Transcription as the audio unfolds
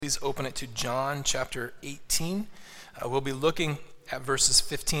Please open it to John chapter 18. We'll be looking at verses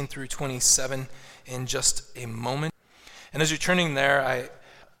 15 through 27 in just a moment. And as you're turning there,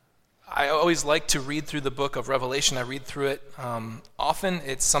 I always like to read through the book of Revelation. I read through it often.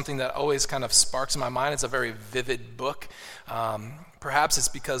 It's something that always kind of sparks in my mind. It's a very vivid book. Perhaps it's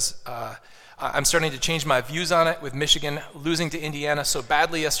because I'm starting to change my views on it with Michigan losing to Indiana so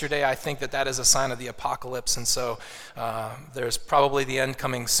badly yesterday. I think that is a sign of the apocalypse, and so there's probably the end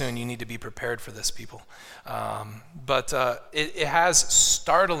coming soon. You need to be prepared for this, people. But it has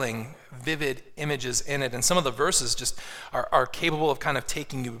startling, vivid images in it, and some of the verses just are capable of kind of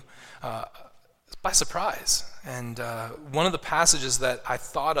taking you by surprise. And one of the passages that I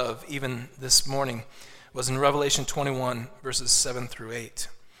thought of even this morning was in Revelation 21, verses 7 through 8.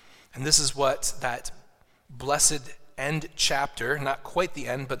 And this is what that blessed end chapter, not quite the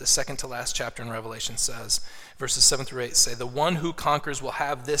end, but the second to last chapter in Revelation says. Verses 7 through 8 say, "The one who conquers will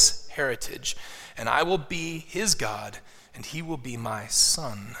have this heritage, and I will be his God, and he will be my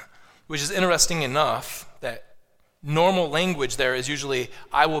son." Which is interesting enough that normal language there is usually,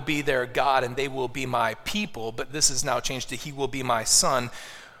 "I will be their God, and they will be my people," but this is now changed to, "He will be my son."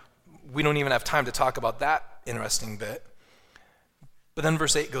 We don't even have time to talk about that interesting bit. But then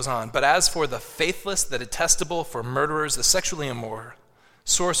verse 8 goes on, "But as for the faithless, the detestable, for murderers, the sexually immoral,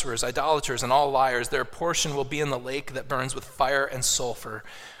 sorcerers, idolaters, and all liars, their portion will be in the lake that burns with fire and sulfur,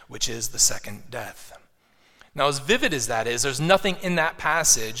 which is the second death." Now, as vivid as that is, there's nothing in that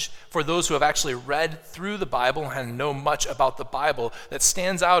passage for those who have actually read through the Bible and know much about the Bible that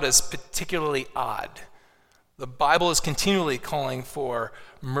stands out as particularly odd. The Bible is continually calling for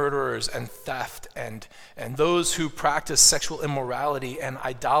murderers and theft and those who practice sexual immorality and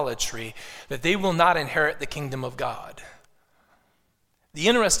idolatry, that they will not inherit the kingdom of God. The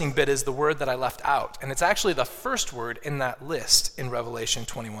interesting bit is the word that I left out, and it's actually the first word in that list in Revelation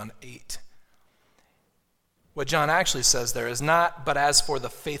 21:8. What John actually says there is not, "but as for the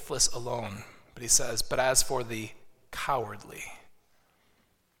faithless alone," but he says, "but as for the cowardly."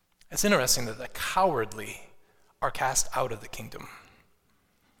 It's interesting that the cowardly are cast out of the kingdom.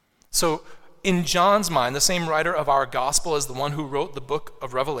 So in John's mind, the same writer of our gospel as the one who wrote the book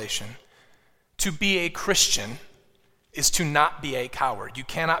of Revelation, to be a Christian is to not be a coward. You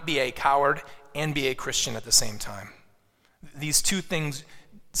cannot be a coward and be a Christian at the same time. These two things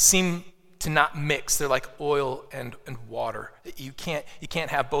seem to not mix. They're like oil and water. You can't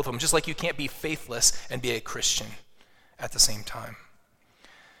have both of them, just like you can't be faithless and be a Christian at the same time.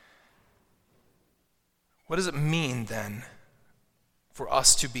 What does it mean, then, for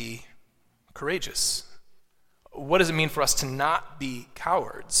us to be courageous? What does it mean for us to not be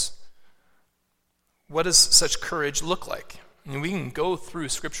cowards? What does such courage look like? I mean, we can go through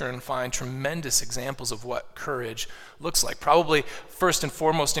Scripture and find tremendous examples of what courage looks like. Probably first and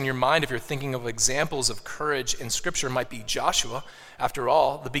foremost in your mind, if you're thinking of examples of courage in Scripture, might be Joshua. After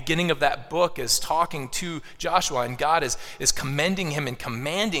all, the beginning of that book is talking to Joshua, and God is commending him and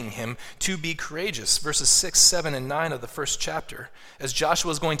commanding him to be courageous. Verses 6, 7, and 9 of the first chapter. As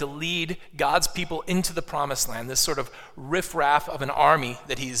Joshua is going to lead God's people into the promised land, this sort of riffraff of an army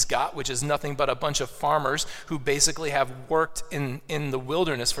that he's got, which is nothing but a bunch of farmers who basically have worked in the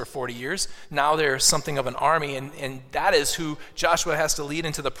wilderness for 40 years. Now they're something of an army, and that is who Joshua has to lead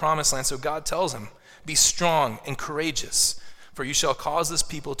into the promised land. So God tells him, "Be strong and courageous, for you shall cause this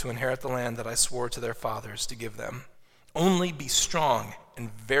people to inherit the land that I swore to their fathers to give them. Only be strong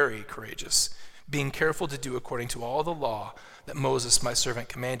and very courageous, being careful to do according to all the law that Moses my servant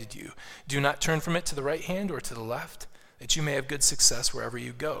commanded you. Do not turn from it to the right hand or to the left, that you may have good success wherever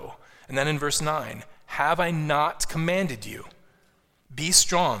you go." And then in verse 9, "Have I not commanded you? Be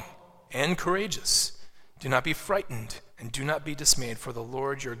strong and courageous. Do not be frightened and do not be dismayed, for the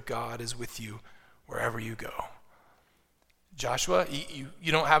Lord your God is with you wherever you go." Joshua,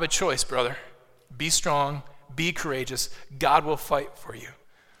 you don't have a choice, brother. Be strong, be courageous. God will fight for you.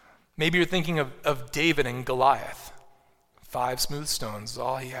 Maybe you're thinking of David and Goliath. 5 smooth stones is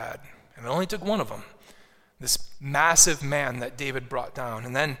all he had, and it only took one of them. This massive man that David brought down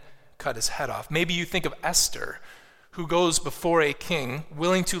and then cut his head off. Maybe you think of Esther, who goes before a king,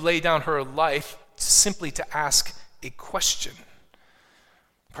 willing to lay down her life simply to ask a question.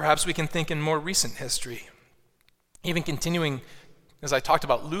 Perhaps we can think in more recent history. Even continuing, as I talked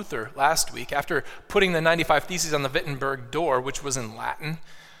about Luther last week, after putting the 95 Theses on the Wittenberg door, which was in Latin,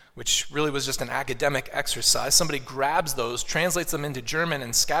 which really was just an academic exercise, somebody grabs those, translates them into German,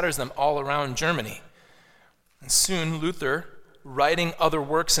 and scatters them all around Germany. And soon Luther, writing other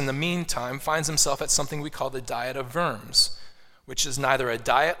works in the meantime, finds himself at something we call the Diet of Worms, which is neither a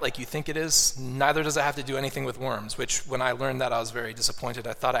diet like you think it is, neither does it have to do anything with worms, which when I learned that I was very disappointed.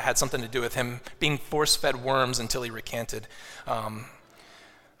 I thought it had something to do with him being force-fed worms until he recanted.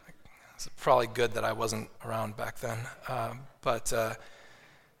 It's probably good that I wasn't around back then.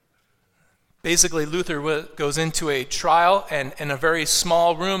 Basically, Luther goes into a trial and in a very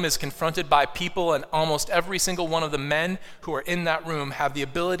small room is confronted by people, and almost every single one of the men who are in that room have the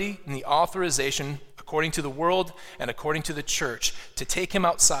ability and the authorization, according to the world and according to the church, to take him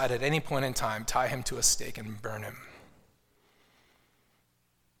outside at any point in time, tie him to a stake, and burn him.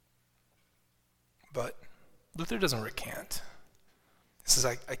 But Luther doesn't recant. He says,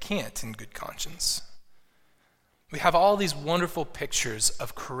 I can't in good conscience. We have all these wonderful pictures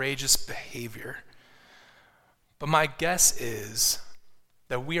of courageous behavior, but my guess is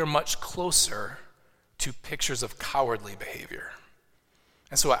that we are much closer to pictures of cowardly behavior.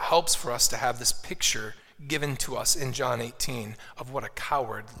 And so it helps for us to have this picture given to us in John 18 of what a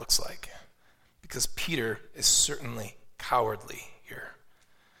coward looks like, because Peter is certainly cowardly here.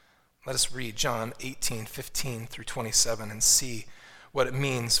 Let us read John 18:15 through 27 and see what it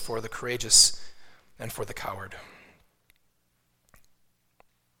means for the courageous and for the coward.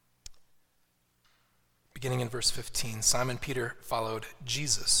 Beginning in verse 15, Simon Peter followed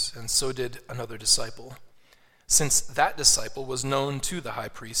Jesus, and so did another disciple. Since that disciple was known to the high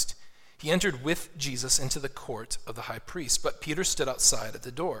priest, he entered with Jesus into the court of the high priest, but Peter stood outside at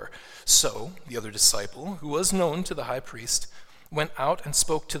the door. So the other disciple, who was known to the high priest, went out and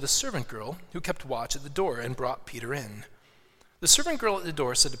spoke to the servant girl who kept watch at the door and brought Peter in. The servant girl at the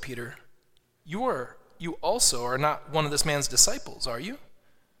door said to Peter, You also are not one of this man's disciples, are you?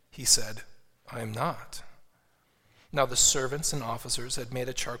 He said, I am not. Now the servants and officers had made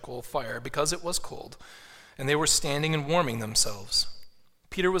a charcoal fire because it was cold, and they were standing and warming themselves.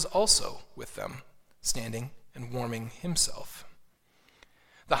 Peter was also with them, standing and warming himself.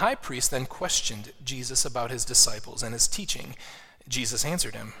 The high priest then questioned Jesus about his disciples and his teaching. Jesus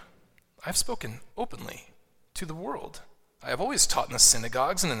answered him, I've spoken openly to the world. I have always taught in the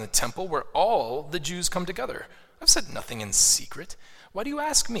synagogues and in the temple where all the Jews come together. I've said nothing in secret. Why do you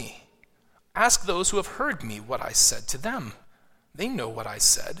ask me? Ask those who have heard me what I said to them. They know what I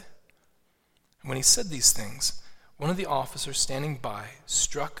said. And when he said these things, one of the officers standing by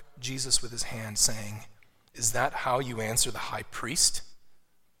struck Jesus with his hand, saying, Is that how you answer the high priest?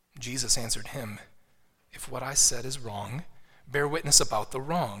 Jesus answered him, If what I said is wrong, bear witness about the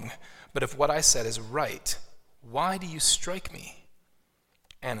wrong. But if what I said is right, why do you strike me?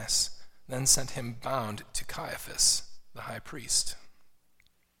 Annas then sent him bound to Caiaphas, the high priest.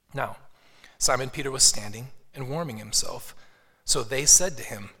 Now, Simon Peter was standing and warming himself. So they said to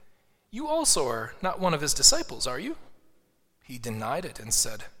him, You also are not one of his disciples, are you? He denied it and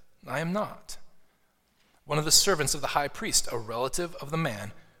said, I am not. One of the servants of the high priest, a relative of the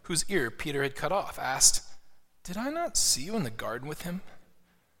man whose ear Peter had cut off, asked, Did I not see you in the garden with him?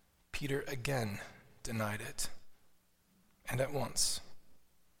 Peter again denied it. And at once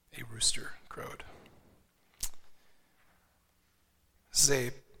a rooster crowed. This is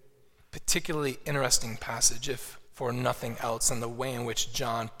a particularly interesting passage, if for nothing else, than the way in which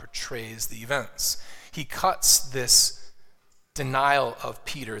John portrays the events. He cuts this denial of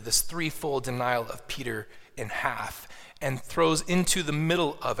Peter, this threefold denial of Peter, in half and throws into the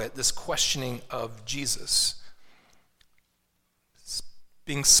middle of it this questioning of Jesus.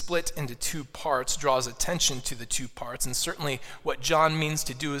 Being split into two parts draws attention to the two parts, and certainly what John means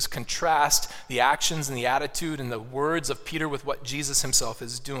to do is contrast the actions and the attitude and the words of Peter with what Jesus himself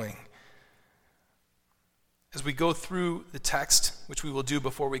is doing. As we go through the text, which we will do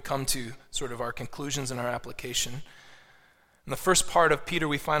before we come to sort of our conclusions and our application, in the first part of Peter,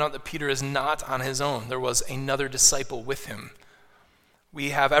 we find out that Peter is not on his own. There was another disciple with him. We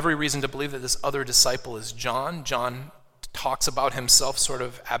have every reason to believe that this other disciple is John. John talks about himself sort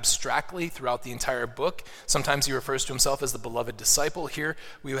of abstractly throughout the entire book. Sometimes he refers to himself as the beloved disciple. Here,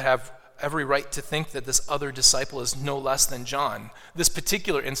 we would have every right to think that this other disciple is no less than John. This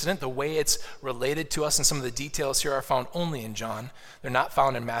particular incident, the way it's related to us and some of the details here are found only in John. They're not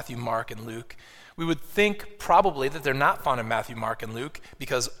found in Matthew, Mark, and Luke. We would think probably that they're not found in Matthew, Mark, and Luke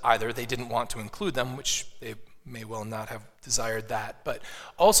because either they didn't want to include them, which they may well not have desired that, but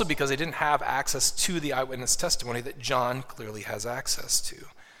also because they didn't have access to the eyewitness testimony that John clearly has access to.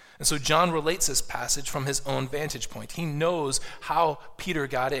 And so John relates this passage from his own vantage point. He knows how Peter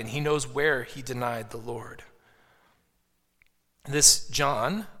got in. He knows where he denied the Lord. This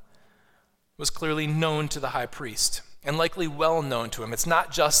John was clearly known to the high priest. and likely well known to him. It's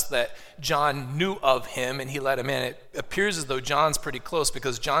not just that John knew of him and he let him in. It appears as though John's pretty close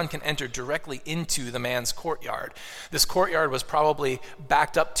because John can enter directly into the man's courtyard. This courtyard was probably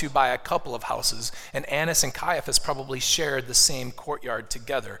backed up to by a couple of houses, and Annas and Caiaphas probably shared the same courtyard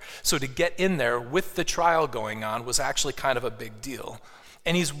together. So to get in there with the trial going on was actually kind of a big deal.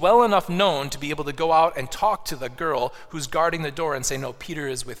 And he's well enough known to be able to go out and talk to the girl who's guarding the door and say, "No, Peter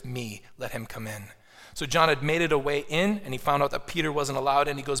is with me. Let him come in." So John had made it a way in, and he found out that Peter wasn't allowed,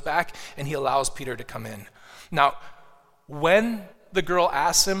 and he goes back and he allows Peter to come in. Now, when the girl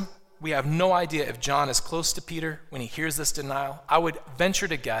asks him, we have no idea if John is close to Peter when he hears this denial. I would venture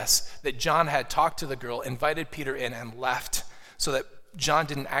to guess that John had talked to the girl, invited Peter in, and left so that John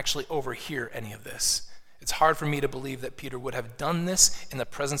didn't actually overhear any of this. It's hard for me to believe that Peter would have done this in the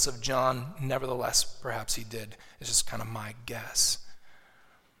presence of John. Nevertheless, perhaps he did. It's just kind of my guess.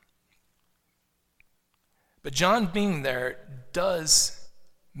 But John being there does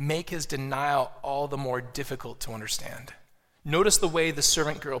make his denial all the more difficult to understand. Notice the way the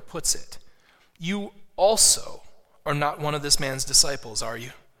servant girl puts it. "You also are not one of this man's disciples, are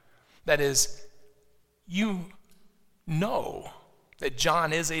you?" That is, you know that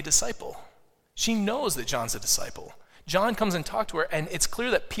John is a disciple. She knows that John's a disciple. John comes and talks to her, and it's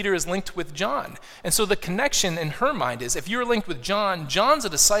clear that Peter is linked with John. And so the connection in her mind is, if you're linked with John, John's a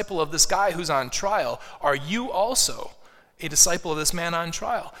disciple of this guy who's on trial. Are you also a disciple of this man on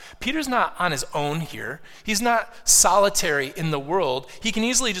trial? Peter's not on his own here. He's not solitary in the world. He can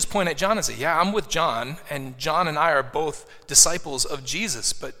easily just point at John and say, "Yeah, I'm with John, and John and I are both disciples of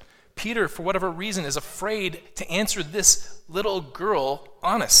Jesus." But Peter, for whatever reason, is afraid to answer this little girl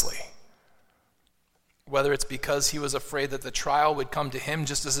honestly. Whether it's because he was afraid that the trial would come to him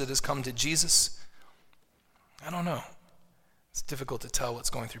just as it has come to Jesus, I don't know. It's difficult to tell what's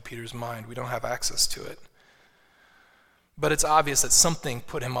going through Peter's mind. We don't have access to it. But it's obvious that something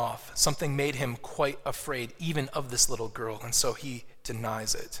put him off. Something made him quite afraid even of this little girl, and so he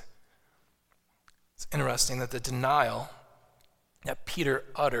denies it. It's interesting that the denial that Peter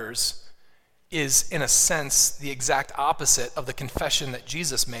utters is, in a sense, the exact opposite of the confession that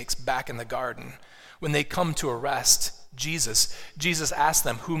Jesus makes back in the garden. When they come to arrest Jesus asks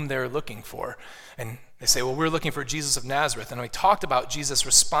them whom they're looking for. And they say, "Well, we're looking for Jesus of Nazareth." And we talked about Jesus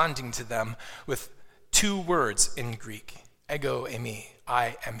responding to them with two words in Greek, ego eimi,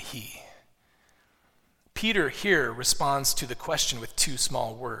 I am he. Peter here responds to the question with two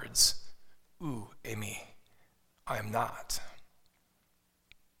small words, ou eimi, I am not.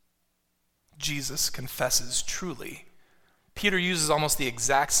 Jesus confesses truly. Peter uses almost the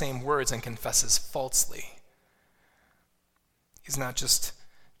exact same words and confesses falsely. He's not just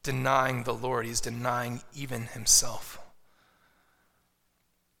denying the Lord, he's denying even himself.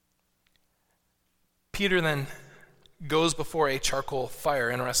 Peter then goes before a charcoal fire.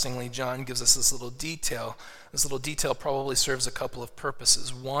 Interestingly, John gives us this little detail. This little detail probably serves a couple of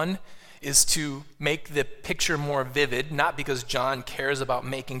purposes. One is to make the picture more vivid, not because John cares about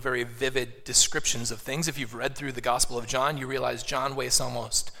making very vivid descriptions of things. If you've read through the Gospel of John, you realize John wastes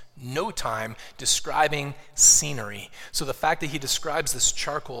almost no time describing scenery. So the fact that he describes this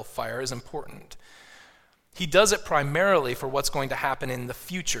charcoal fire is important. He does it primarily for what's going to happen in the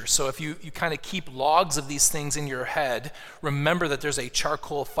future. So if you kind of keep logs of these things in your head, remember that there's a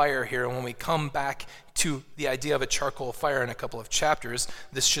charcoal fire here. And when we come back to the idea of a charcoal fire in a couple of chapters,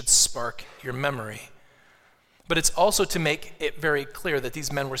 this should spark your memory. But it's also to make it very clear that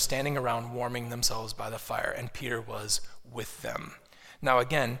these men were standing around warming themselves by the fire, and Peter was with them. Now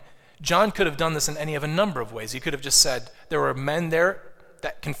again, John could have done this in any of a number of ways. He could have just said there were men there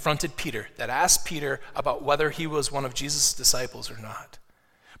that confronted Peter, that asked Peter about whether he was one of Jesus' disciples or not.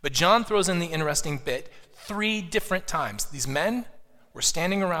 But John throws in the interesting bit 3 different times. These men were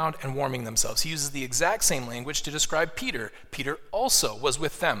standing around and warming themselves. He uses the exact same language to describe Peter. Peter also was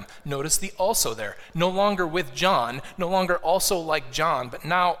with them. Notice the also there. No longer with John, no longer also like John, but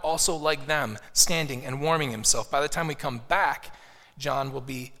now also like them, standing and warming himself. By the time we come back, John will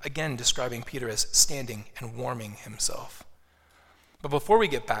be again describing Peter as standing and warming himself. But before we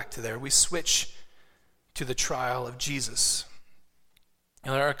get back to there, we switch to the trial of Jesus.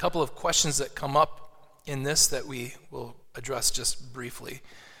 And there are a couple of questions that come up in this that we will address just briefly.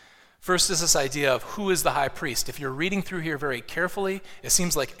 First is this idea of who is the high priest. If you're reading through here very carefully, it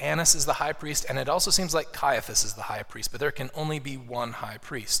seems like Annas is the high priest, and it also seems like Caiaphas is the high priest, but there can only be one high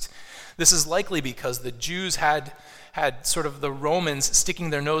priest. This is likely because the Jews had sort of the Romans sticking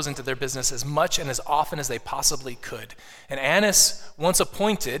their nose into their business as much and as often as they possibly could. And Annas, once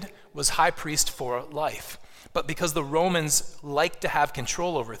appointed, was high priest for life. But because the Romans like to have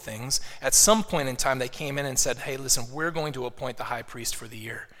control over things, at some point in time they came in and said, hey, listen, we're going to appoint the high priest for the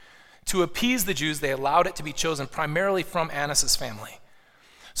year. To appease the Jews, they allowed it to be chosen primarily from Annas' family.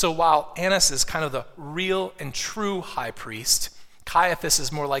 So while Annas is kind of the real and true high priest, Caiaphas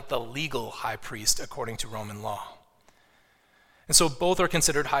is more like the legal high priest according to Roman law. And so both are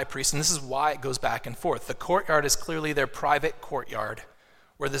considered high priests, and this is why it goes back and forth. The courtyard is clearly their private courtyard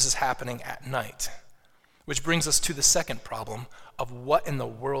where this is happening at night, which brings us to the second problem of what in the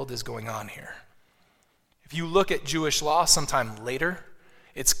world is going on here. If you look at Jewish law sometime later,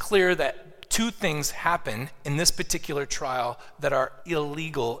 it's clear that two things happen in this particular trial that are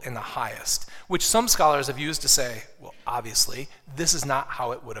illegal in the highest, which some scholars have used to say, well, obviously, this is not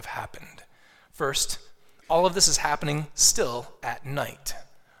how it would have happened. First, all of this is happening still at night.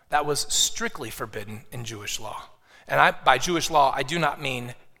 That was strictly forbidden in Jewish law. And by Jewish law, I do not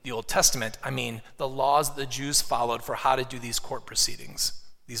mean the Old Testament. I mean the laws the Jews followed for how to do these court proceedings.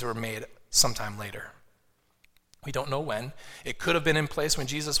 These were made sometime later. We don't know when. It could have been in place when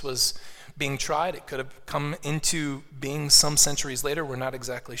Jesus was being tried. It could have come into being some centuries later. We're not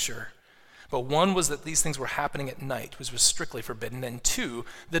exactly sure. But one was that these things were happening at night, which was strictly forbidden. And two,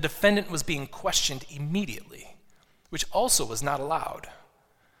 the defendant was being questioned immediately, which also was not allowed.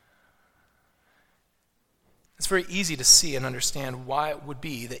 It's very easy to see and understand why it would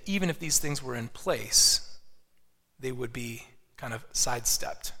be that even if these things were in place, they would be kind of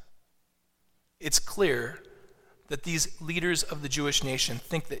sidestepped. It's clear that these leaders of the Jewish nation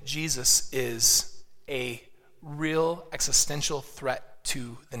think that Jesus is a real existential threat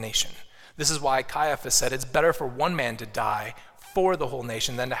to the nation. This is why Caiaphas said it's better for one man to die for the whole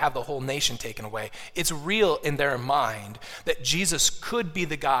nation than to have the whole nation taken away. It's real in their mind that Jesus could be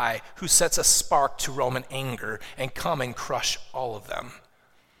the guy who sets a spark to Roman anger and come and crush all of them.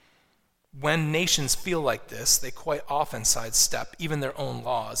 When nations feel like this, they quite often sidestep even their own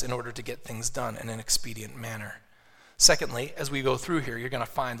laws in order to get things done in an expedient manner. Secondly, as we go through here, you're going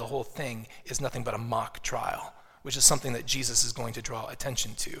to find the whole thing is nothing but a mock trial, which is something that Jesus is going to draw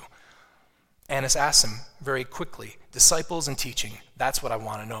attention to. Annas asks him very quickly, disciples and teaching, that's what I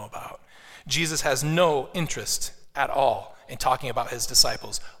want to know about. Jesus has no interest at all in talking about his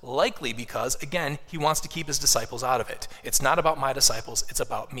disciples, likely because, again, he wants to keep his disciples out of it. It's not about my disciples, it's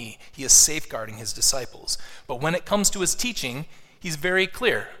about me. He is safeguarding his disciples. But when it comes to his teaching, he's very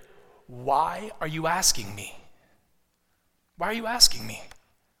clear. Why are you asking me? Why are you asking me?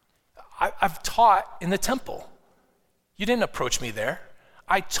 I've taught in the temple. You didn't approach me there.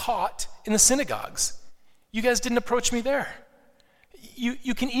 I taught in the synagogues. You guys didn't approach me there.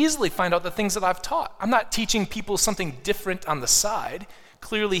 You can easily find out the things that I've taught. I'm not teaching people something different on the side.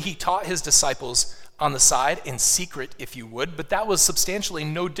 Clearly, he taught his disciples on the side, in secret, if you would, but that was substantially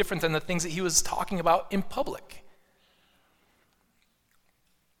no different than the things that he was talking about in public.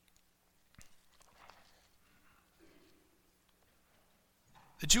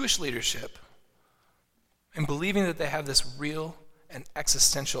 The Jewish leadership, in believing that they have this real and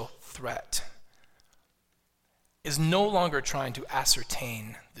existential threat, is no longer trying to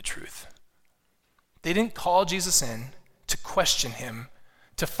ascertain the truth. They didn't call Jesus in to question him,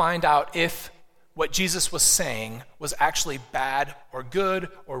 to find out if what Jesus was saying was actually bad or good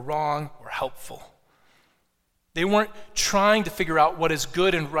or wrong or helpful. They weren't trying to figure out what is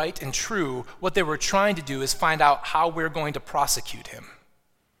good and right and true. What they were trying to do is find out how we're going to prosecute him.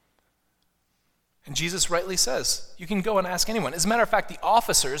 And Jesus rightly says, you can go and ask anyone. As a matter of fact, the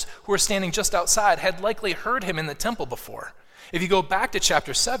officers who were standing just outside had likely heard him in the temple before. If you go back to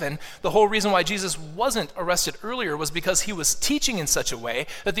chapter 7, the whole reason why Jesus wasn't arrested earlier was because he was teaching in such a way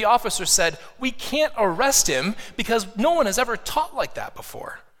that the officers said, we can't arrest him because no one has ever taught like that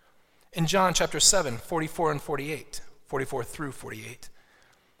before. In John chapter 7, 44 and 48, 44 through 48.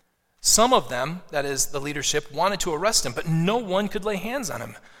 Some of them, that is the leadership, wanted to arrest him, but no one could lay hands on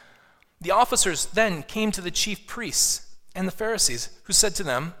him. The officers then came to the chief priests and the Pharisees, who said to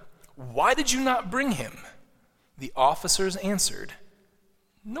them, why did you not bring him? The officers answered,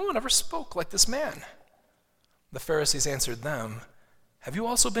 no one ever spoke like this man. The Pharisees answered them, have you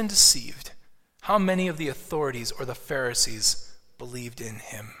also been deceived? How many of the authorities or the Pharisees believed in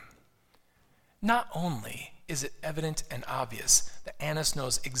him? Not only is it evident and obvious that Annas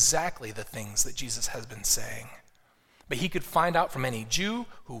knows exactly the things that Jesus has been saying, but he could find out from any Jew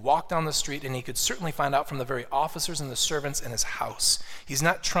who walked down the street, and he could certainly find out from the very officers and the servants in his house. He's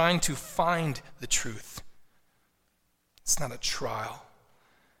not trying to find the truth. It's not a trial.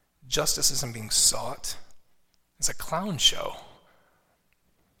 Justice isn't being sought. It's a clown show.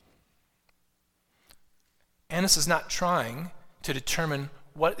 Annas is not trying to determine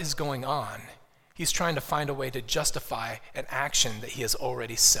what is going on. He's trying to find a way to justify an action that he has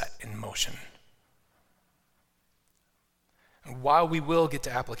already set in motion. And while we will get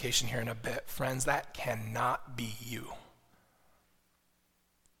to application here in a bit, friends, that cannot be you.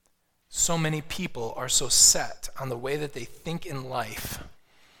 So many people are so set on the way that they think in life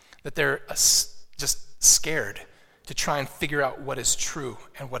that they're just scared to try and figure out what is true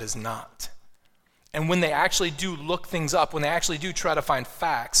and what is not. And when they actually do look things up, when they actually do try to find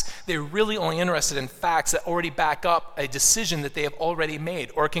facts, they're really only interested in facts that already back up a decision that they have already made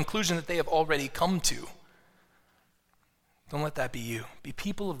or a conclusion that they have already come to. Don't let that be you. Be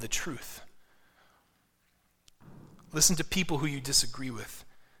people of the truth. Listen to people who you disagree with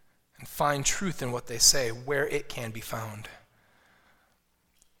and find truth in what they say where it can be found.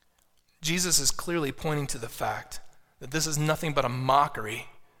 Jesus is clearly pointing to the fact that this is nothing but a mockery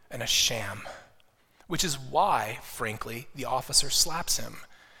and a sham, which is why, frankly, the officer slaps him.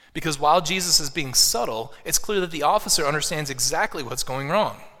 Because while Jesus is being subtle, it's clear that the officer understands exactly what's going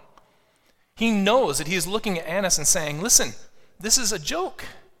wrong. He knows that he is looking at Annas and saying, listen, this is a joke.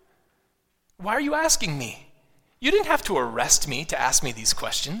 Why are you asking me? You didn't have to arrest me to ask me these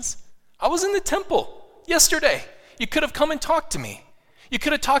questions. I was in the temple yesterday. You could have come and talked to me. You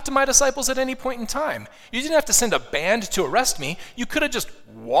could have talked to my disciples at any point in time. You didn't have to send a band to arrest me. You could have just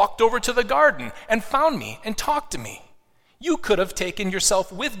walked over to the garden and found me and talked to me. You could have taken yourself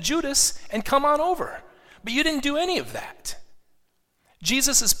with Judas and come on over. But you didn't do any of that.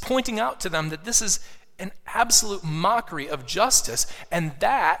 Jesus is pointing out to them that this is an absolute mockery of justice, and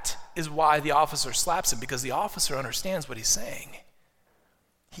that is why the officer slaps him, because the officer understands what he's saying.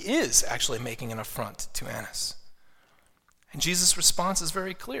 He is actually making an affront to Annas. And Jesus' response is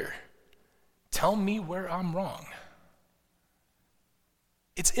very clear. Tell me where I'm wrong.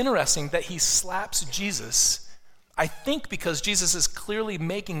 It's interesting that he slaps Jesus, I think because Jesus is clearly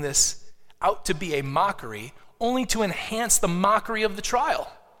making this out to be a mockery, only to enhance the mockery of the trial.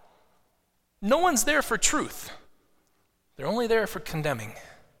 No one's there for truth. They're only there for condemning.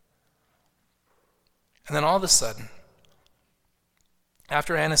 And then all of a sudden,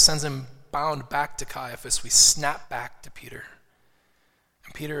 after Annas sends him bound back to Caiaphas, we snap back to Peter.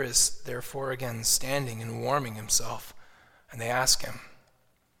 And Peter is therefore again standing and warming himself. And they ask him,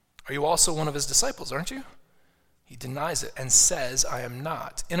 are you also one of his disciples, aren't you? He denies it and says, I am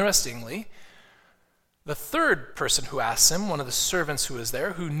not. Interestingly, the third person who asks him, one of the servants who was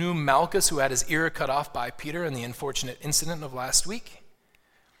there, who knew Malchus, who had his ear cut off by Peter in the unfortunate incident of last week,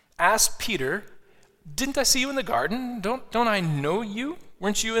 asked Peter, didn't I see you in the garden? Don't I know you?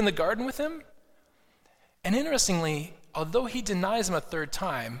 Weren't you in the garden with him? And interestingly, although he denies him a third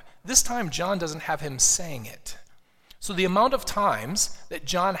time, this time John doesn't have him saying it. So the amount of times that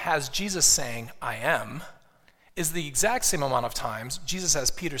John has Jesus saying, I am, is the exact same amount of times Jesus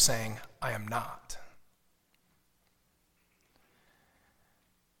has Peter saying, I am not.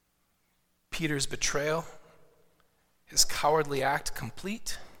 Peter's betrayal, his cowardly act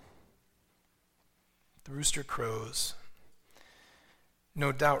complete. The rooster crows,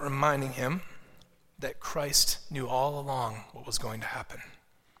 no doubt reminding him that Christ knew all along what was going to happen.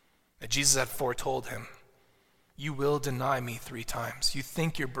 That Jesus had foretold him, you will deny me 3 times. You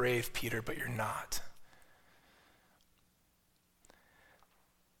think you're brave, Peter, but you're not.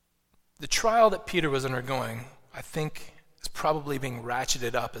 The trial that Peter was undergoing, I think, is probably being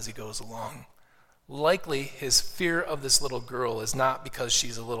ratcheted up as he goes along. Likely his fear of this little girl is not because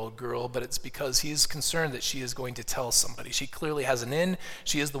she's a little girl, but it's because he's concerned that she is going to tell somebody. She clearly has an in.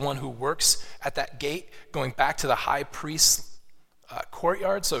 She is the one who works at that gate going back to the high priest's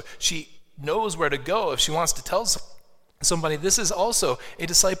courtyard, so she knows where to go if she wants to tell somebody. This is also a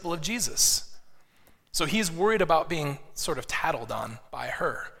disciple of Jesus. So he's worried about being sort of tattled on by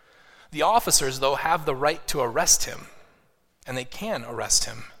her. The officers, though, have the right to arrest him, and they can arrest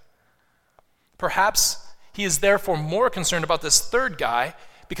him. Perhaps he is therefore more concerned about this third guy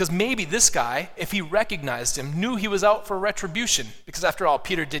because maybe this guy, if he recognized him, knew he was out for retribution, because after all,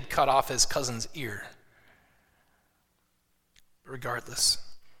 Peter did cut off his cousin's ear. Regardless,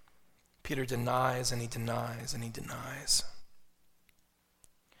 Peter denies and he denies and he denies.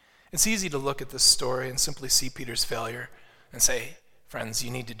 It's easy to look at this story and simply see Peter's failure and say, friends,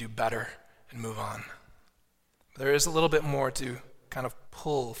 you need to do better and move on. There is a little bit more to kind of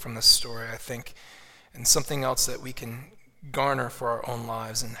pull from this story, I think, and something else that we can garner for our own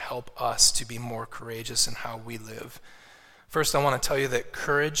lives and help us to be more courageous in how we live. First, I want to tell you that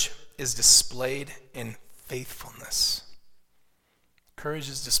courage is displayed in faithfulness. Courage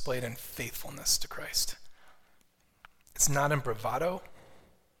is displayed in faithfulness to Christ. It's not in bravado,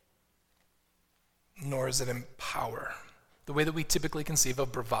 nor is it in power, the way that we typically conceive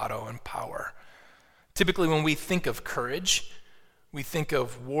of bravado and power. Typically, when we think of courage, we think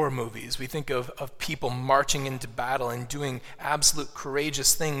of war movies. We think of people marching into battle and doing absolute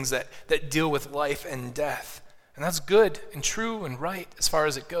courageous things that deal with life and death. And that's good and true and right as far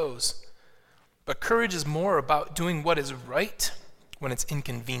as it goes. But courage is more about doing what is right when it's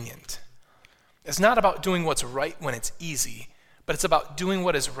inconvenient. It's not about doing what's right when it's easy, but it's about doing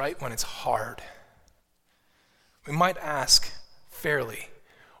what is right when it's hard. We might ask fairly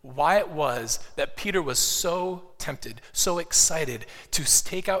why it was that Peter was so tempted, so excited to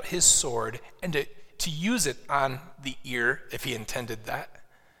take out his sword and to use it on the ear, if he intended that,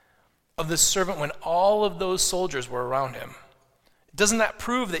 of this servant when all of those soldiers were around him. Doesn't that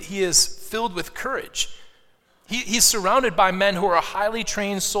prove that he is filled with courage? He's surrounded by men who are highly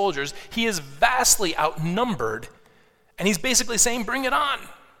trained soldiers. He is vastly outnumbered, and he's basically saying, bring it on.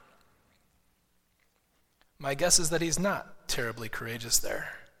 My guess is that he's not terribly courageous there.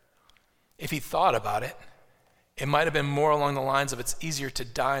 If he thought about it, it might have been more along the lines of it's easier to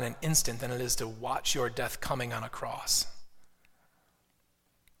die in an instant than it is to watch your death coming on a cross.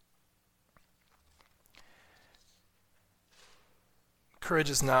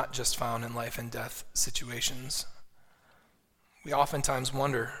 Courage is not just found in life and death situations. We oftentimes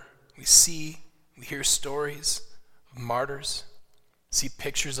wonder, we hear stories of martyrs, see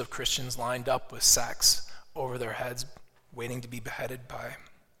pictures of Christians lined up with sacks over their heads, waiting to be beheaded by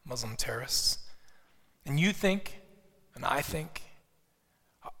Muslim terrorists. And you think, and I think,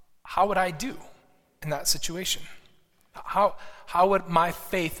 how would I do in that situation? How would my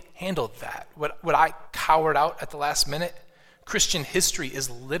faith handle that? Would I cower out at the last minute? Christian history is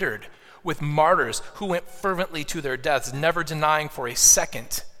littered with martyrs who went fervently to their deaths, never denying for a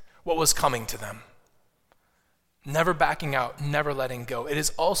second what was coming to them. Never backing out, never letting go. It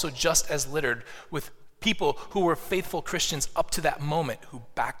is also just as littered with people who were faithful Christians up to that moment who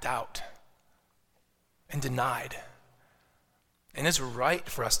backed out and denied. And it's right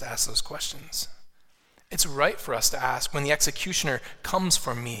for us to ask those questions. It's right for us to ask, when the executioner comes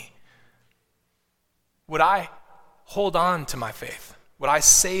for me, would I hold on to my faith? Would I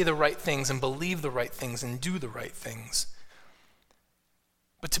say the right things and believe the right things and do the right things?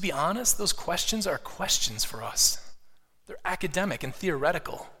 But to be honest, those questions are questions for us. They're academic and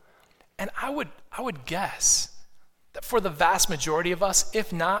theoretical. And I would guess that for the vast majority of us,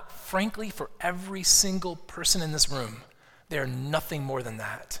 if not, frankly, for every single person in this room, they are nothing more than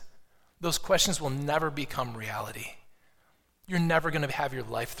that. Those questions will never become reality. You're never going to have your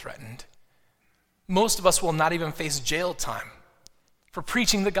life threatened. Most of us will not even face jail time for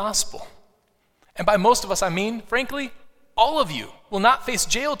preaching the gospel. And by most of us, I mean, frankly, all of you will not face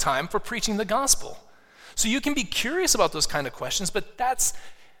jail time for preaching the gospel. So you can be curious about those kind of questions, but that's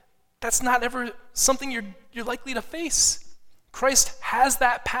not ever something you're likely to face. Christ has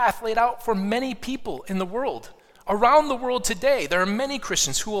that path laid out for many people in the world. Around the world today, there are many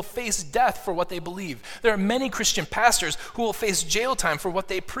Christians who will face death for what they believe. There are many Christian pastors who will face jail time for what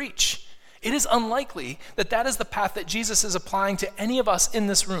they preach. It is unlikely that that is the path that Jesus is applying to any of us in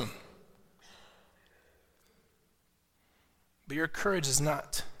this room. But your courage is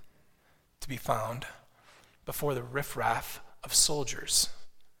not to be found before the riffraff of soldiers.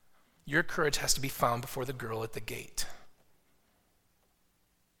 Your courage has to be found before the girl at the gate,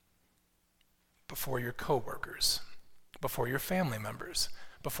 before your coworkers, before your family members,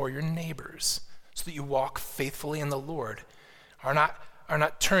 before your neighbors, so that you walk faithfully in the Lord, are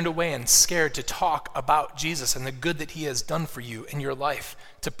not turned away and scared to talk about Jesus and the good that he has done for you in your life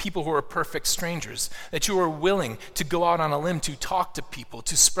to people who are perfect strangers, that you are willing to go out on a limb to talk to people,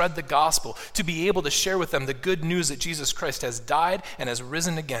 to spread the gospel, to be able to share with them the good news that Jesus Christ has died and has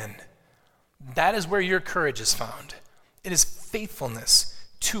risen again. That is where your courage is found. It is faithfulness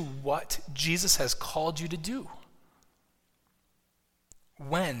to what Jesus has called you to do.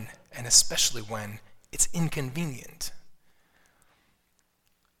 When, and especially when, it's inconvenient.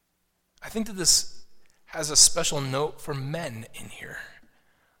 I think that this has a special note for men in here.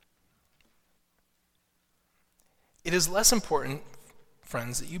 It is less important,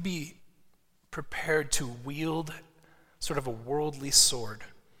 friends, that you be prepared to wield sort of a worldly sword,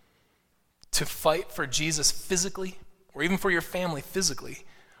 to fight for Jesus physically, or even for your family physically,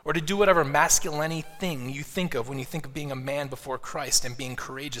 or to do whatever masculine thing you think of when you think of being a man before Christ and being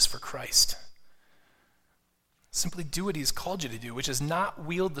courageous for Christ. Simply do what he's called you to do, which is not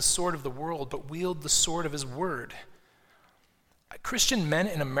wield the sword of the world, but wield the sword of his word. Christian men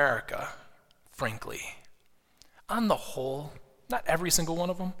in America, frankly, on the whole, not every single one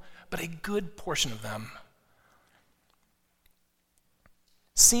of them, but a good portion of them,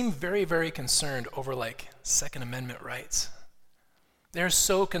 seem very, very concerned over Second Amendment rights. They're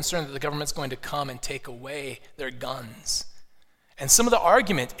so concerned that the government's going to come and take away their guns. And some of the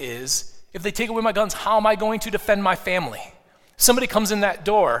argument is, if they take away my guns, how am I going to defend my family? Somebody comes in that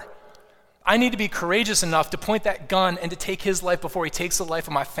door, I need to be courageous enough to point that gun and to take his life before he takes the life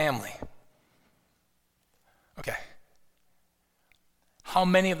of my family. Okay. How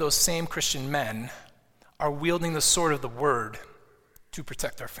many of those same Christian men are wielding the sword of the word to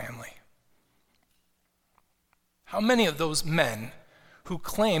protect their family? How many of those men who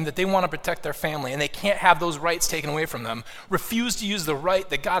claim that they want to protect their family and they can't have those rights taken away from them refuse to use the right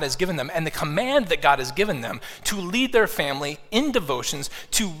that God has given them and the command that God has given them to lead their family in devotions,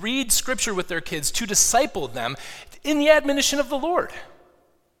 to read scripture with their kids, to disciple them in the admonition of the Lord?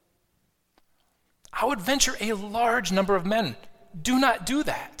 I would venture a large number of men do not do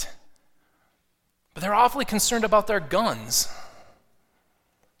that. But they're awfully concerned about their guns.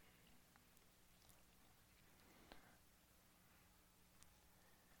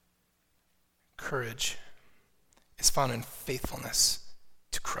 Courage is found in faithfulness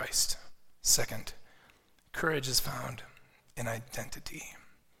to Christ. Second, courage is found in identity.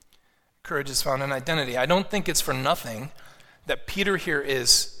 Courage is found in identity. I don't think it's for nothing that Peter here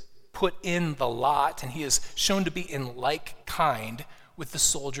is put in the lot, and he is shown to be in like kind with the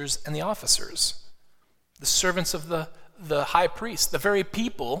soldiers and the officers, the servants of the high priest, the very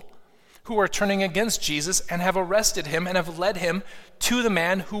people who are turning against Jesus and have arrested him and have led him to the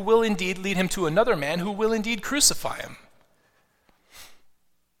man who will indeed lead him to another man who will indeed crucify him.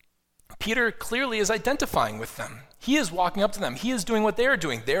 Peter clearly is identifying with them. He is walking up to them. He is doing what they are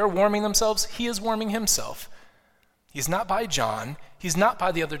doing. They are warming themselves. He is warming himself. He's not by John. He's not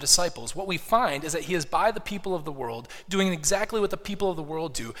by the other disciples. What we find is that he is by the people of the world, doing exactly what the people of the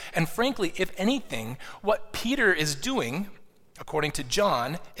world do. And frankly, if anything, what Peter is doing, according to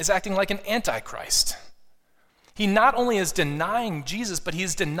John, is acting like an antichrist. He not only is denying Jesus, but he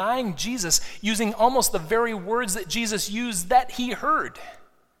is denying Jesus using almost the very words that Jesus used that he heard,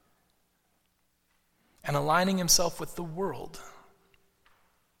 and aligning himself with the world.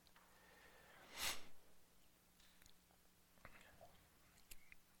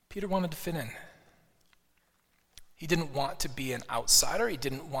 Peter wanted to fit in. He didn't want to be an outsider. He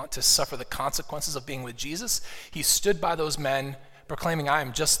didn't want to suffer the consequences of being with Jesus. He stood by those men proclaiming, I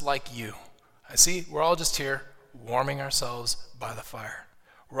am just like you. I see, we're all just here warming ourselves by the fire.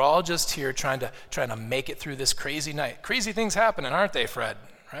 We're all just here trying to make it through this crazy night. Crazy things happening, aren't they, Fred?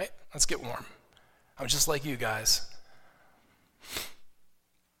 Right? Let's get warm. I'm just like you guys.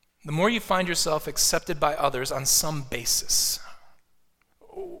 The more you find yourself accepted by others on some basis,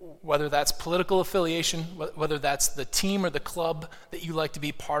 whether that's political affiliation, whether that's the team or the club that you like to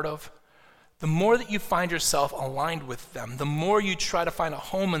be part of, the more that you find yourself aligned with them, the more you try to find a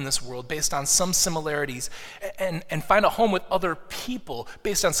home in this world based on some similarities and find a home with other people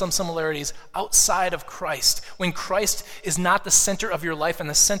based on some similarities outside of Christ, when Christ is not the center of your life and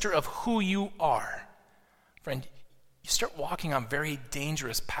the center of who you are. Friend, you start walking on very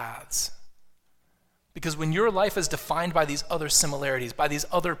dangerous paths. Because when your life is defined by these other similarities, by these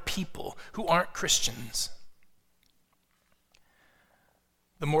other people who aren't Christians,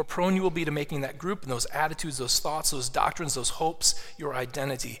 the more prone you will be to making that group and those attitudes, those thoughts, those doctrines, those hopes, your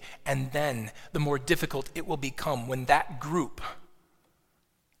identity. And then the more difficult it will become when that group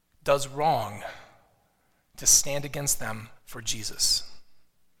does wrong to stand against them for Jesus.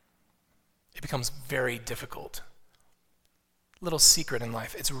 It becomes very difficult. Little secret in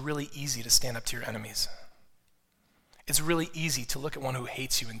life, it's really easy to stand up to your enemies. It's really easy to look at one who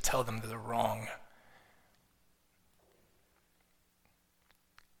hates you and tell them that they're wrong.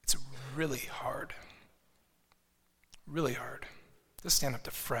 It's really hard to stand up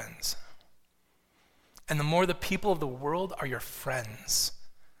to friends. And the more the people of the world are your friends,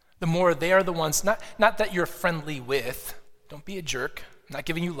 the more they are the ones, not that you're friendly with. Don't be a jerk. I'm not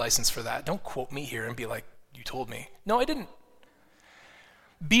giving you license for that. Don't quote me here and be like, you told me. No, I didn't.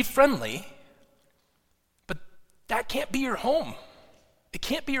 Be friendly, but that can't be your home. It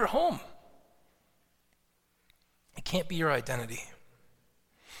can't be your home. It can't be your identity.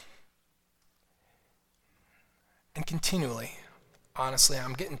 And continually, honestly,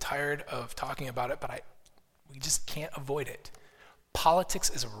 I'm getting tired of talking about it, but we just can't avoid it.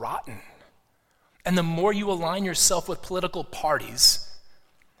 Politics is rotten. And the more you align yourself with political parties,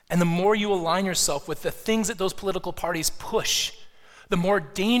 and the more you align yourself with the things that those political parties push, the more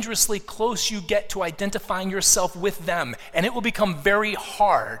dangerously close you get to identifying yourself with them. And it will become very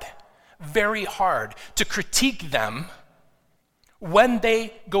hard to critique them when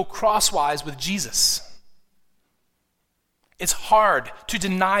they go crosswise with Jesus. It's hard to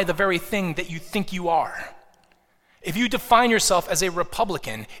deny the very thing that you think you are. If you define yourself as a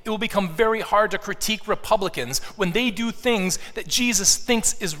Republican, it will become very hard to critique Republicans when they do things that Jesus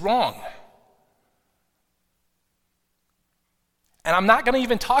thinks is wrong. And I'm not going to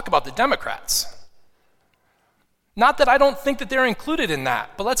even talk about the Democrats. Not that I don't think that they're included in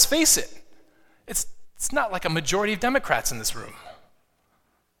that, but let's face it, it's not like a majority of Democrats in this room.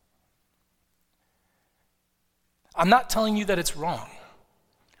 I'm not telling you that it's wrong.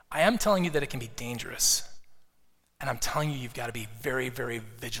 I am telling you that it can be dangerous. And I'm telling you, you've got to be very, very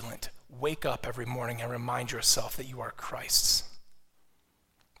vigilant. Wake up every morning and remind yourself that you are Christ's.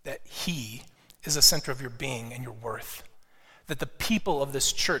 That he is the center of your being and your worth. That the people of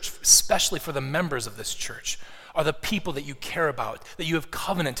this church, especially for the members of this church, are the people that you care about, that you have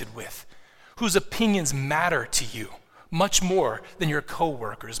covenanted with, whose opinions matter to you much more than your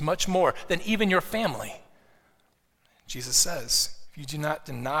coworkers, much more than even your family. Jesus says, if you do not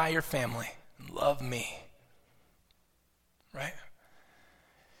deny your family and love me, right?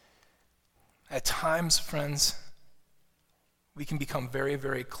 At times, friends, we can become very,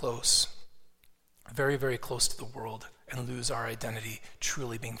 very close to the world and lose our identity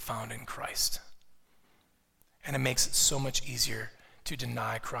truly being found in Christ. And it makes it so much easier to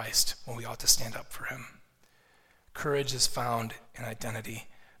deny Christ when we ought to stand up for him. Courage is found in identity.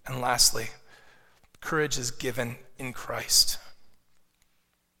 And lastly, courage is given in Christ.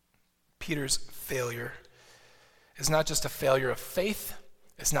 Peter's failure is not just a failure of faith,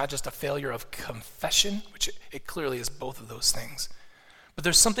 it's not just a failure of confession, which it clearly is both of those things. But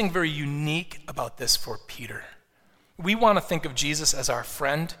there's something very unique about this for Peter. We want to think of Jesus as our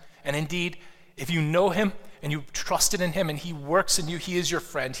friend, and indeed, if you know him and you've trusted in him and he works in you, he is your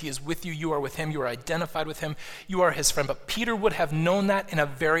friend, he is with you, you are with him, you are identified with him, you are his friend. But Peter would have known that in a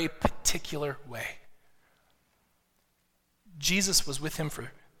very particular way. Jesus was with him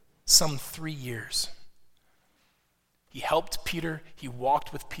for some 3 years. He helped Peter, he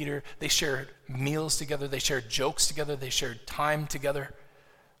walked with Peter, they shared meals together, they shared jokes together, they shared time together.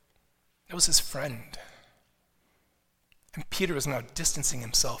 It was his friend. And Peter is now distancing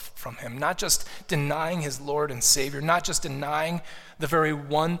himself from him, not just denying his Lord and Savior, not just denying the very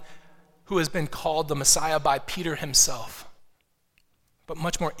one who has been called the Messiah by Peter himself, but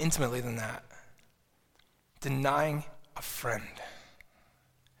much more intimately than that, denying a friend.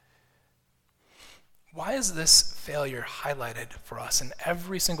 Why is this failure highlighted for us in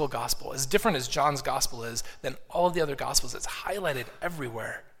every single gospel? As different as John's gospel is than all of the other gospels, it's highlighted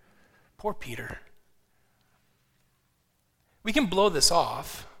everywhere. Poor Peter. We can blow this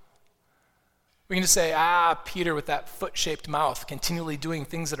off. We can just say, Peter with that foot-shaped mouth, continually doing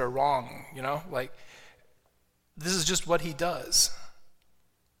things that are wrong, like this is just what he does.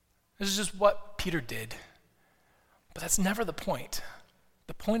 This is just what Peter did. But that's never the point.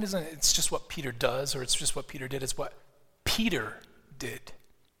 The point isn't it's just what Peter does or it's just what Peter did, it's what Peter did.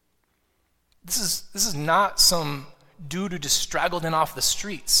 This is not some dude who just straggled in off the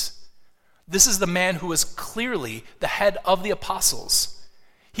streets. This is the man who was clearly the head of the apostles.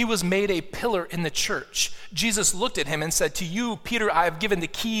 He was made a pillar in the church. Jesus looked at him and said, "To you, Peter, I have given the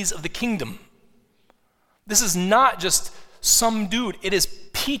keys of the kingdom." This is not just some dude, it is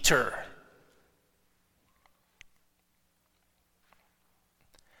Peter.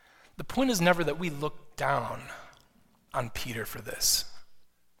 The point is never that we look down on Peter for this.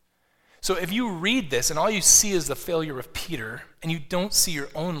 So if you read this and all you see is the failure of Peter and you don't see your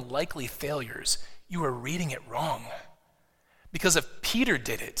own likely failures, you are reading it wrong. Because if Peter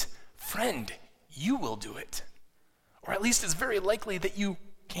did it, friend, you will do it. Or at least it's very likely that you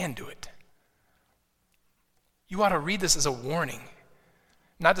can do it. You ought to read this as a warning.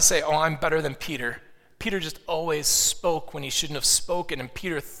 Not to say, I'm better than Peter. Peter just always spoke when he shouldn't have spoken, and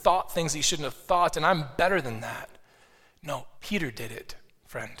Peter thought things he shouldn't have thought, and I'm better than that. No, Peter did it,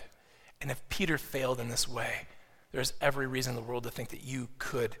 friend. And if Peter failed in this way, there's every reason in the world to think that you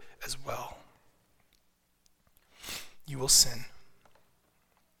could as well. You will sin.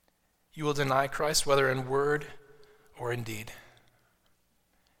 You will deny Christ, whether in word or in deed.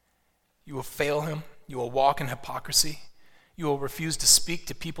 You will fail him. You will walk in hypocrisy. You will refuse to speak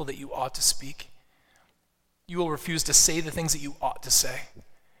to people that you ought to speak. You will refuse to say the things that you ought to say.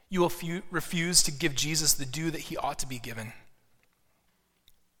 You will refuse to give Jesus the due that he ought to be given.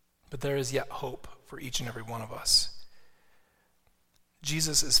 But there is yet hope for each and every one of us.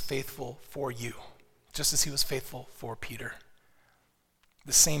 Jesus is faithful for you, just as he was faithful for Peter.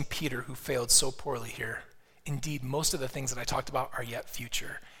 The same Peter who failed so poorly here. Indeed, most of the things that I talked about are yet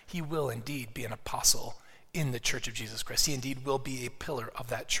future. He will indeed be an apostle in the church of Jesus Christ. He indeed will be a pillar of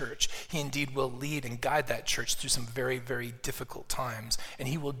that church. He indeed will lead and guide that church through some very, very difficult times. And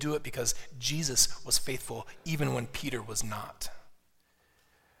he will do it because Jesus was faithful even when Peter was not.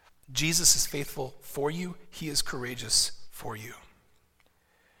 Jesus is faithful for you. He is courageous for you.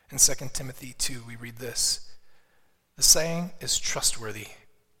 In 2 Timothy 2, we read this. The saying is trustworthy.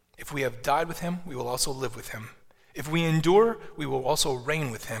 If we have died with him, we will also live with him. If we endure, we will also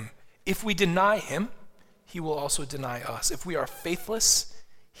reign with him. If we deny him, he will also deny us. If we are faithless,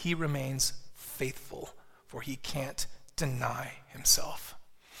 he remains faithful, for he can't deny himself.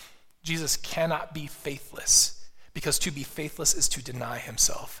 Jesus cannot be faithless, because to be faithless is to deny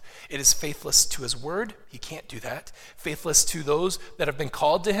himself. It is faithless to his word. He can't do that. Faithless to those that have been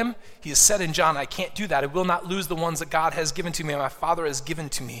called to him. He has said in John, I can't do that. I will not lose the ones that God has given to me and my Father has given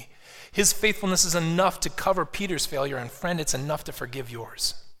to me. His faithfulness is enough to cover Peter's failure, and friend, it's enough to forgive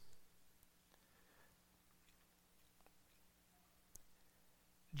yours.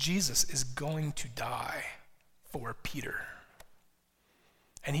 Jesus is going to die for Peter.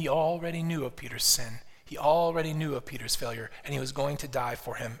 And he already knew of Peter's sin. He already knew of Peter's failure, and he was going to die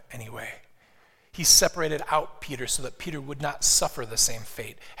for him anyway. He separated out Peter so that Peter would not suffer the same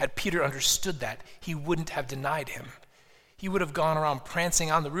fate. Had Peter understood that, he wouldn't have denied him. He would have gone around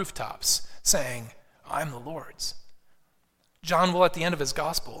prancing on the rooftops, saying, I'm the Lord's. John will, at the end of his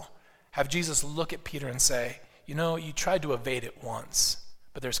gospel, have Jesus look at Peter and say, you know, you tried to evade it once,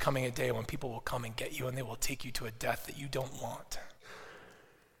 but there's coming a day when people will come and get you, and they will take you to a death that you don't want.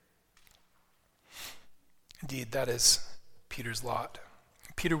 Indeed, that is Peter's lot.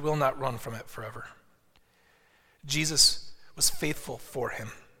 Peter will not run from it forever. Jesus was faithful for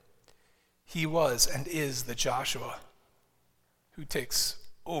him. He was and is the Joshua who takes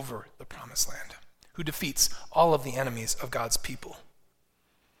over the promised land, who defeats all of the enemies of God's people.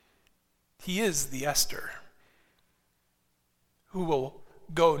 He is the Esther who will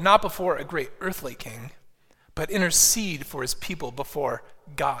go not before a great earthly king, but intercede for his people before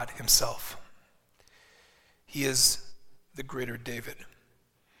God himself. He is the greater David,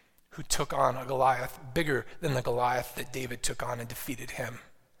 who took on a Goliath bigger than the Goliath that David took on and defeated him.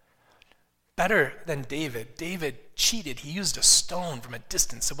 Better than David. David cheated. He used a stone from a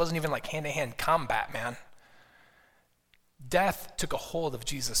distance. It wasn't even like hand-to-hand combat, man. Death took a hold of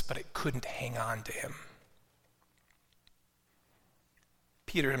Jesus, but it couldn't hang on to him.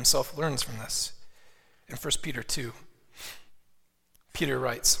 Peter himself learns from this. In 1 Peter 2, Peter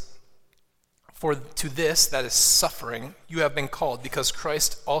writes, For to this, that is suffering, you have been called, because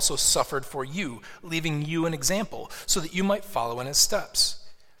Christ also suffered for you, leaving you an example, so that you might follow in his steps.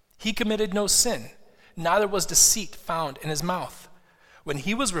 He committed no sin, neither was deceit found in his mouth. When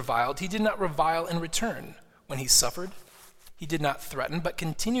he was reviled, he did not revile in return. When he suffered, he did not threaten, but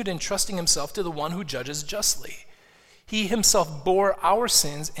continued entrusting himself to the one who judges justly. He himself bore our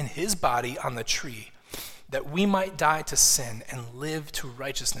sins in his body on the tree, that we might die to sin and live to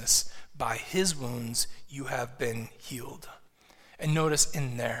righteousness. By his wounds you have been healed. And notice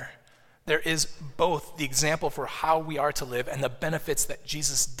in there is both the example for how we are to live and the benefits that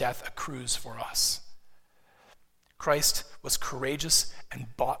Jesus' death accrues for us. Christ was courageous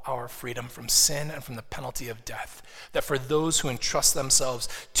and bought our freedom from sin and from the penalty of death. That for those who entrust themselves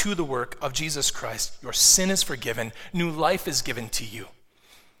to the work of Jesus Christ, your sin is forgiven, new life is given to you.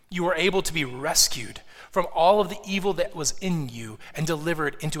 You are able to be rescued from all of the evil that was in you and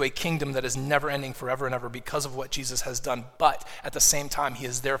delivered into a kingdom that is never ending forever and ever because of what Jesus has done. But at the same time, he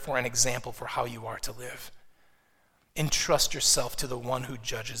is therefore an example for how you are to live. Entrust yourself to the one who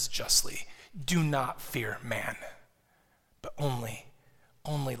judges justly. Do not fear man, but only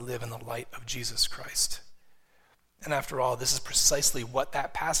live in the light of Jesus Christ. And after all, this is precisely what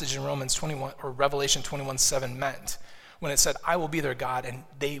that passage in Romans 21 or Revelation 21:7 meant. When it said, I will be their God and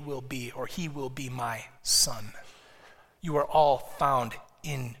they will be, or he will be my son. You are all found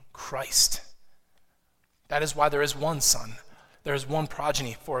in Christ. That is why there is one son. There is one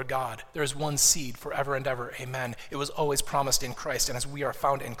progeny for God. There is one seed forever and ever. Amen. It was always promised in Christ. And as we are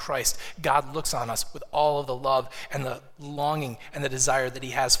found in Christ, God looks on us with all of the love and the longing and the desire that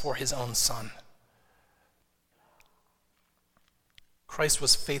he has for his own son. Christ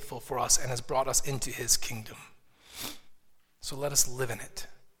was faithful for us and has brought us into his kingdom. So let us live in it.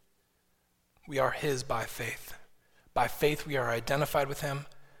 We are his by faith. By faith we are identified with him.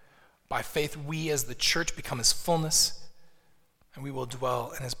 By faith we as the church become his fullness, and we will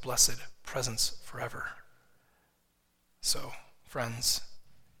dwell in his blessed presence forever. So, friends,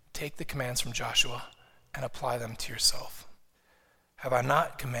 take the commands from Joshua and apply them to yourself. Have I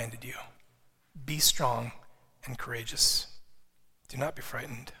not commanded you? Be strong and courageous. Do not be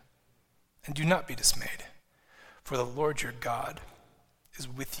frightened, and do not be dismayed. For the Lord your God is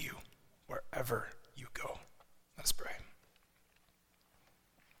with you wherever you go. Let us pray.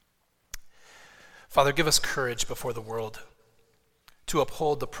 Father, give us courage before the world to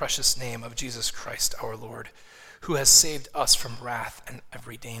uphold the precious name of Jesus Christ our Lord, who has saved us from wrath and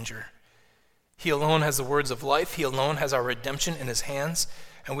every danger. He alone has the words of life. He alone has our redemption in his hands,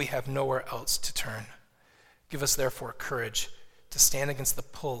 and we have nowhere else to turn. Give us therefore courage to stand against the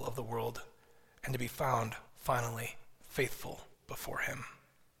pull of the world and to be found, finally, faithful before him.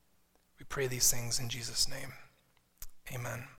 We pray these things in Jesus' name. Amen.